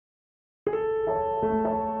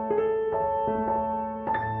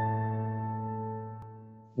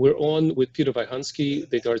We're on with Peter Vaihansky,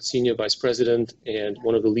 DataArt Senior Vice President and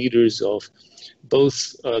one of the leaders of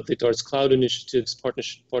both DataArt's cloud initiatives,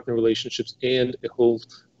 partner relationships, and a whole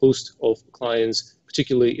host of clients,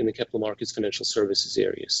 particularly in the capital markets, financial services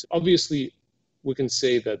areas. Obviously, we can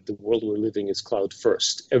say that the world we're living is cloud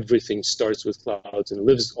first. Everything starts with clouds and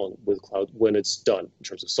lives on with cloud when it's done in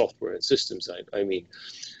terms of software and systems. I mean,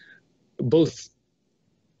 both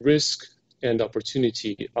risk and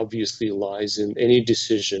opportunity obviously lies in any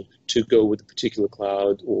decision to go with a particular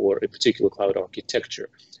cloud or a particular cloud architecture.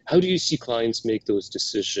 How do you see clients make those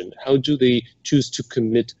decisions? How do they choose to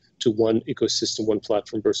commit to one ecosystem, one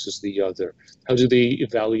platform versus the other? How do they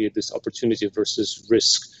evaluate this opportunity versus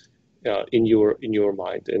risk in your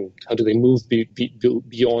mind? And how do they move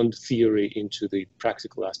beyond theory into the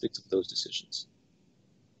practical aspects of those decisions?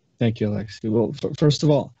 Thank you, Alexei. Well, first of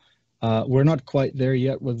all, we're not quite there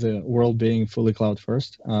yet with the world being fully cloud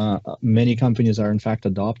first. Many companies are in fact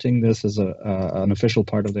adopting this as an official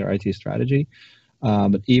part of their IT strategy.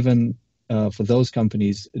 But even for those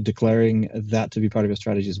companies, declaring that to be part of your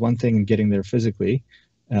strategy is one thing, and getting there physically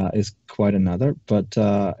is quite another. But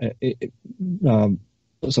sort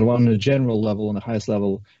of on a general level, on the highest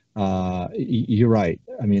level, you're right.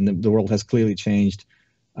 I mean, the world has clearly changed.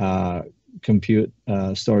 Compute,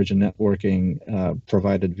 storage, and networking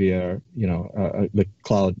provided via, the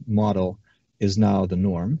cloud model is now the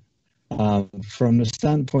norm. From the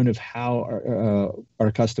standpoint of how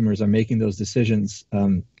our customers are making those decisions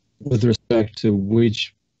with respect to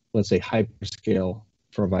which, let's say, hyperscale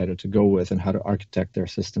provider to go with and how to architect their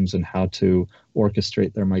systems and how to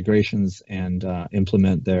orchestrate their migrations and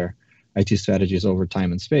implement their IT strategies over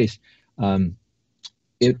time and space,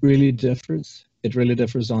 it really differs. It really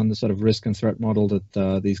differs on the sort of risk and threat model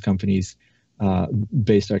that these companies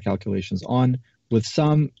base their calculations on. With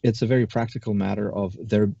some, it's a very practical matter of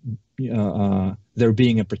there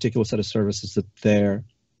being a particular set of services that their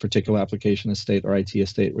particular application estate or IT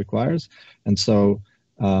estate requires. And so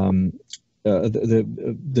the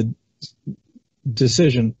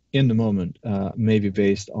decision in the moment may be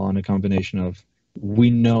based on a combination of, we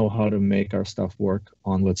know how to make our stuff work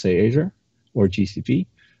on, let's say, Azure or GCP.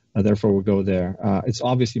 Therefore, we'll go there. It's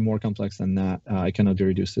obviously more complex than that. It cannot be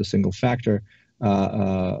reduced to a single factor.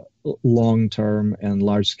 Long-term and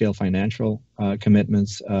large-scale financial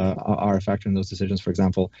commitments are a factor in those decisions. For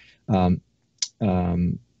example,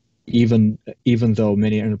 even though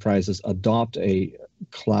many enterprises adopt a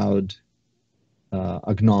cloud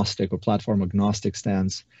agnostic or platform agnostic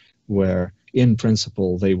stance, where in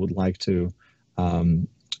principle they would like to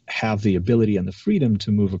have the ability and the freedom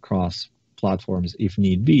to move across platforms if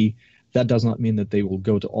need be, that does not mean that they will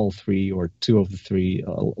go to all three or two of the three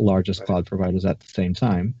largest cloud providers at the same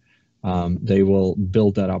time. They will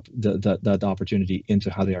build that opportunity into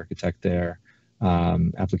how they architect their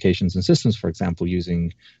applications and systems, for example,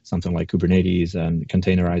 using something like Kubernetes and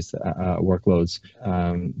containerized workloads.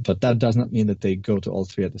 But that does not mean that they go to all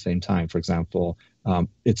three at the same time. For example,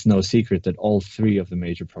 it's no secret that all three of the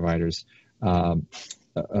major providers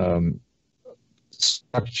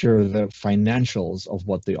structure the financials of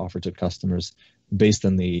what they offer to customers based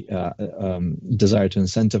on the desire to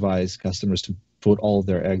incentivize customers to put all of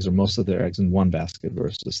their eggs or most of their eggs in one basket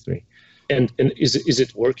versus three. And is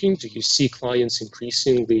it working? Do you see clients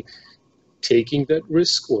increasingly taking that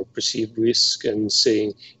risk or perceived risk and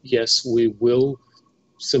saying, yes, we will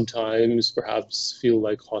sometimes perhaps feel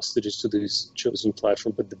like hostages to this chosen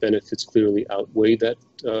platform, but the benefits clearly outweigh that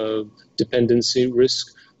dependency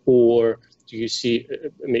risk? Or do you see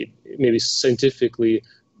maybe scientifically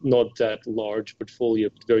not that large portfolio,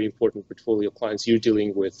 but very important portfolio of clients you're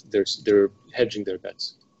dealing with, they're hedging their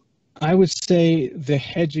bets? I would say the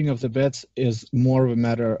hedging of the bets is more a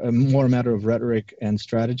matter of rhetoric and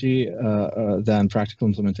strategy than practical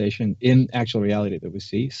implementation in actual reality that we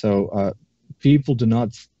see. So people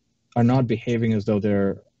are not behaving as though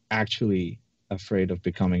they're actually afraid of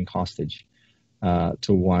becoming hostage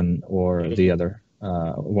to one or the other,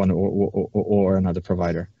 one or another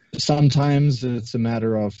provider. Sometimes it's a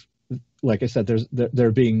matter of, like I said,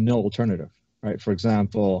 there being no alternative, right? For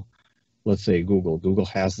example, let's say Google. Google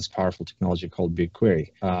has this powerful technology called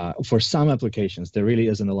BigQuery. For some applications, there really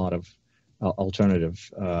isn't a lot of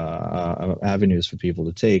alternative avenues for people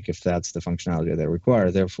to take if that's the functionality they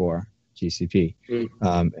require. Therefore, GCP.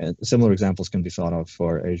 And similar examples can be thought of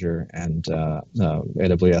for Azure and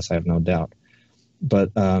AWS, I have no doubt.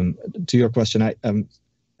 But to your question,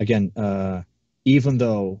 again, even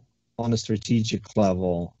though on a strategic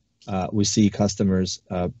level, we see customers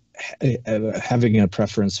having a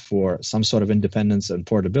preference for some sort of independence and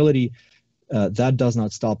portability, that does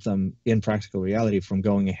not stop them in practical reality from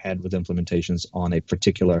going ahead with implementations on a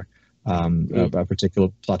particular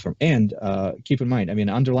platform. And keep in mind, I mean,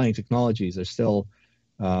 underlying technologies are still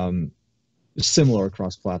similar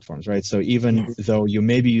across platforms, right? So even though you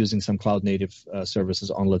may be using some cloud native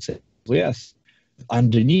services on, let's say, AWS,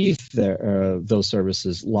 underneath those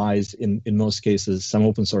services lies, in most cases, some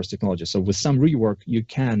open source technology. So with some rework, you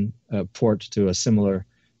can port to a similar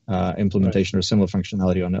implementation or similar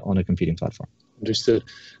functionality on a competing platform. Understood.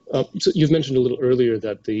 So you've mentioned a little earlier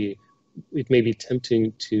that it may be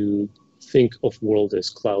tempting to think of world as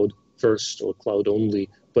cloud first or cloud only,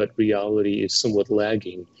 but reality is somewhat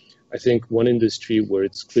lagging. I think one industry where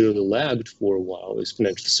it's clearly lagged for a while is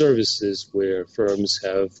financial services, where firms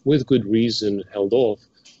have, with good reason, held off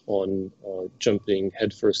on jumping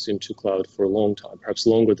headfirst into cloud for a long time, perhaps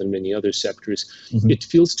longer than many other sectors. Mm-hmm. It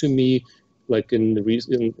feels to me like in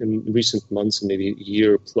recent months, and maybe a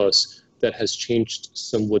year plus, that has changed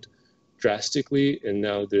somewhat drastically, and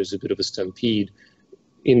now there's a bit of a stampede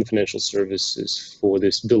in financial services for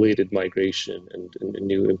this belated migration and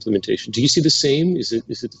new implementation. Do you see the same? Is it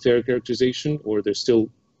a fair characterization, or they're still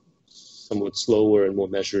somewhat slower and more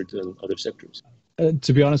measured than other sectors?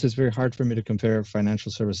 To be honest, it's very hard for me to compare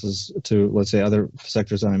financial services to, let's say, other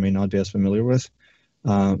sectors that I may not be as familiar with.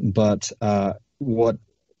 But what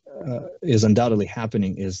is undoubtedly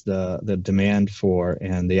happening is the demand for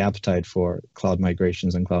and the appetite for cloud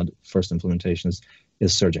migrations and cloud first implementations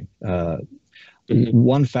is surging.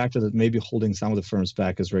 One factor that may be holding some of the firms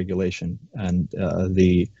back is regulation and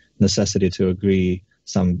the necessity to agree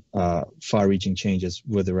some far-reaching changes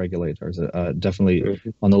with the regulators. Definitely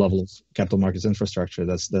on the level of capital markets infrastructure,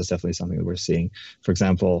 that's definitely something that we're seeing. For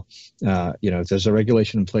example, if there's a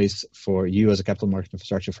regulation in place for you as a capital market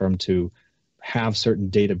infrastructure firm to have certain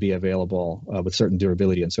data be available with certain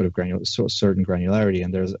durability and certain granularity,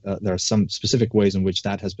 and there are some specific ways in which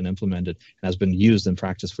that has been implemented and has been used in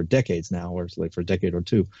practice for decades now, or like for a decade or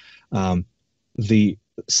two.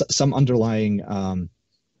 Some underlying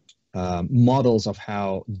models of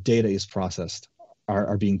how data is processed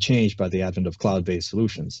are being changed by the advent of cloud-based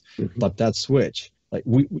solutions. But that switch, like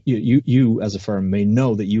you as a firm may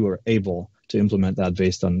know that you are able to implement that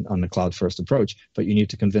based on the cloud-first approach, but you need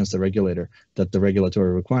to convince the regulator that the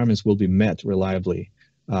regulatory requirements will be met reliably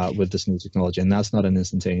with this new technology. And that's not an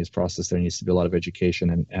instantaneous process. There needs to be a lot of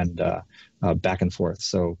education and back and forth.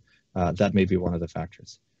 So that may be one of the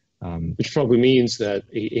factors. Which probably means that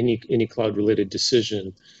any cloud-related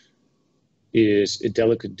decision is a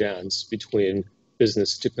delicate dance between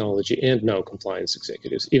business, technology, and now compliance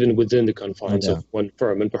executives, even within the confines of one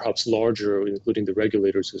firm, and perhaps larger, including the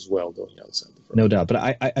regulators as well, going outside the firm. No doubt.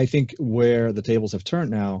 But I think where the tables have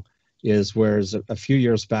turned now is, whereas a few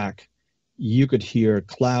years back, you could hear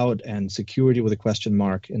cloud and security with a question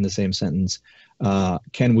mark in the same sentence.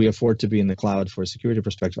 Can we afford to be in the cloud for a security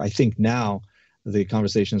perspective? I think now the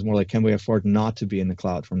conversation is more like, can we afford not to be in the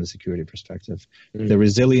cloud from the security perspective? The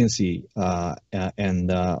resiliency and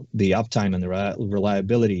the uptime and the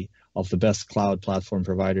reliability of the best cloud platform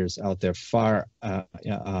providers out there far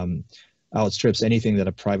outstrips anything that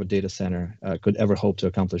a private data center could ever hope to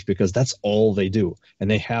accomplish, because that's all they do. And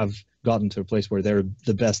they have gotten to a place where they're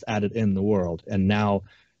the best at it in the world. And now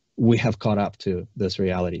we have caught up to this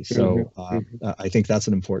reality. So I think that's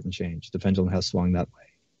an important change. The pendulum has swung that way.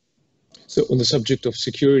 So on the subject of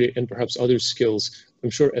security and perhaps other skills, I'm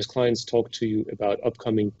sure as clients talk to you about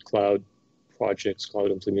upcoming cloud projects,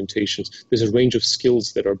 cloud implementations, there's a range of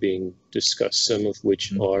skills that are being discussed, some of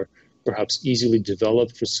which are perhaps easily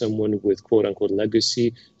developed for someone with quote-unquote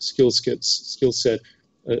legacy skill set,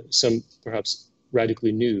 some perhaps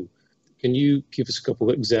radically new. Can you give us a couple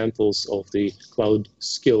of examples of the cloud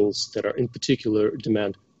skills that are in particular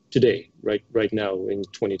demand today, right now in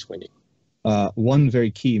 2020? One very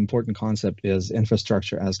key important concept is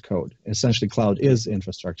infrastructure as code. Essentially, cloud is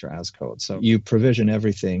infrastructure as code. So you provision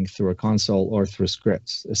everything through a console or through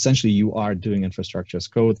scripts. Essentially, you are doing infrastructure as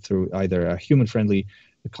code through either a human-friendly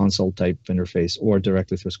console type interface or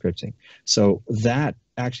directly through scripting. So that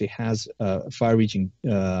actually has far-reaching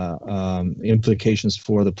implications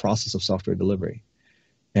for the process of software delivery.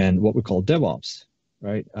 And what we call DevOps,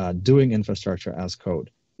 right? Doing infrastructure as code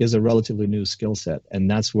is a relatively new skill set, and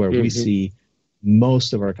that's where we see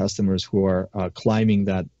most of our customers who are climbing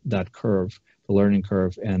that curve, the learning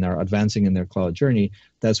curve, and are advancing in their cloud journey.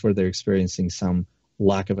 That's where they're experiencing some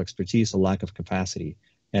lack of expertise, a lack of capacity,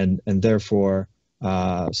 and therefore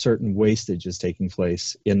certain wastage is taking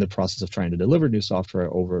place in the process of trying to deliver new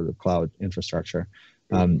software over the cloud infrastructure.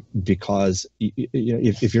 Because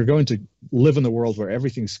if you're going to live in the world where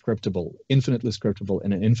everything's scriptable, infinitely scriptable,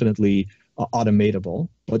 in an infinitely automatable,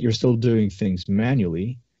 but you're still doing things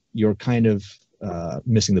manually, you're kind of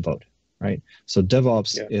missing the boat, right? So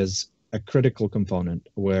DevOps is a critical component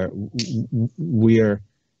where we're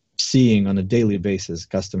seeing on a daily basis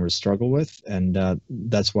customers struggle with, and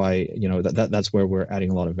that's why, you know, that's where we're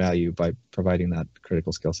adding a lot of value by providing that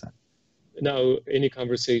critical skill set. Now, any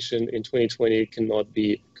conversation in 2020 cannot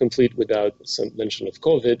be complete without some mention of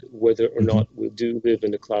COVID. Whether or not we do live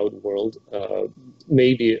in the cloud world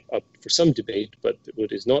may be up for some debate, but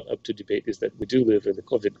what is not up to debate is that we do live in the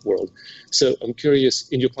COVID world. So I'm curious,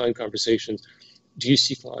 in your client conversations, do you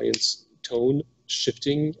see clients' tone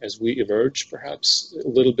shifting as we emerge, perhaps a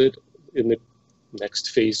little bit in the next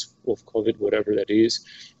phase of COVID, whatever that is?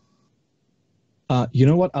 You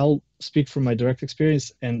know what? I'll speak from my direct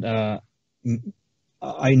experience, and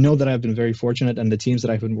I know that I've been very fortunate, and the teams that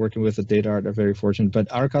I've been working with at DataArt are very fortunate,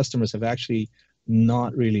 but our customers have actually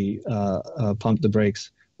not really pumped the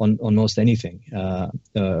brakes on most anything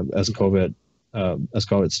as COVID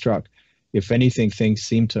struck. If anything, things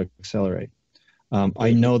seem to accelerate.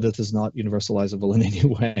 I know that this is not universalizable in any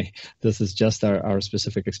way. This is just our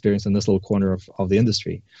specific experience in this little corner of the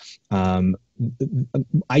industry.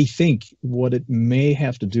 I think what it may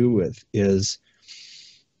have to do with is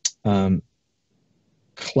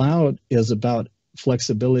cloud is about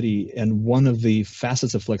flexibility, and one of the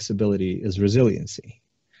facets of flexibility is resiliency.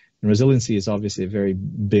 And resiliency is obviously a very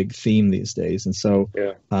big theme these days. And so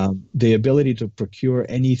the ability to procure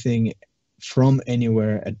anything from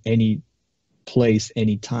anywhere at any place,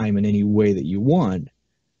 any time, in any way that you want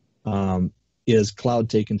is cloud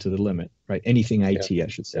taken to the limit, right? Anything IT, I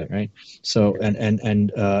should say, right? So,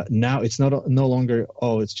 and now it's no longer,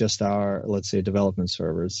 oh, it's just our, let's say, development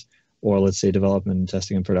servers, or let's say development and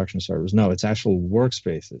testing and production servers. No, it's actual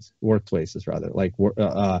workplaces rather, like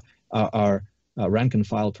our rank and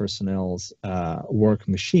file personnel's work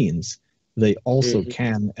machines. They also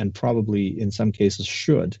can, and probably in some cases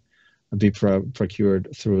should, be procured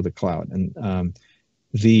through the cloud. And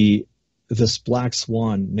this black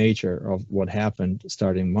swan nature of what happened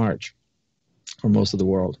starting March for most of the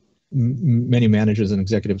world, many managers and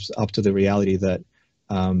executives up to the reality that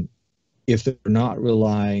if they're not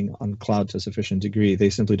relying on cloud to a sufficient degree, they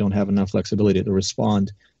simply don't have enough flexibility to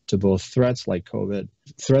respond to both threats like COVID.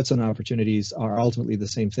 Threats and opportunities are ultimately the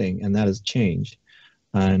same thing, and that is change.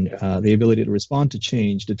 And the ability to respond to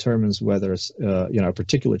change determines whether a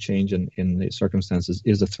particular change in the circumstances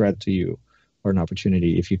is a threat to you or an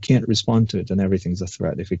opportunity. If you can't respond to it, then everything's a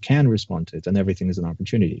threat. If you can respond to it, then everything is an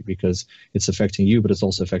opportunity, because it's affecting you, but it's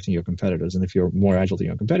also affecting your competitors. And if you're more agile than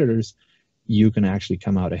your competitors, you can actually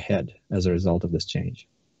come out ahead as a result of this change.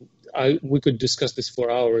 We could discuss this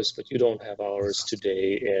for hours, but you don't have hours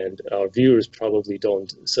today, and our viewers probably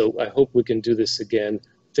don't. So I hope we can do this again.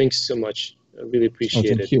 Thanks so much. I really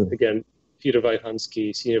appreciate it. You. Again, Peter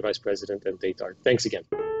Vaihansky, Senior Vice President at DataArt. Thanks again.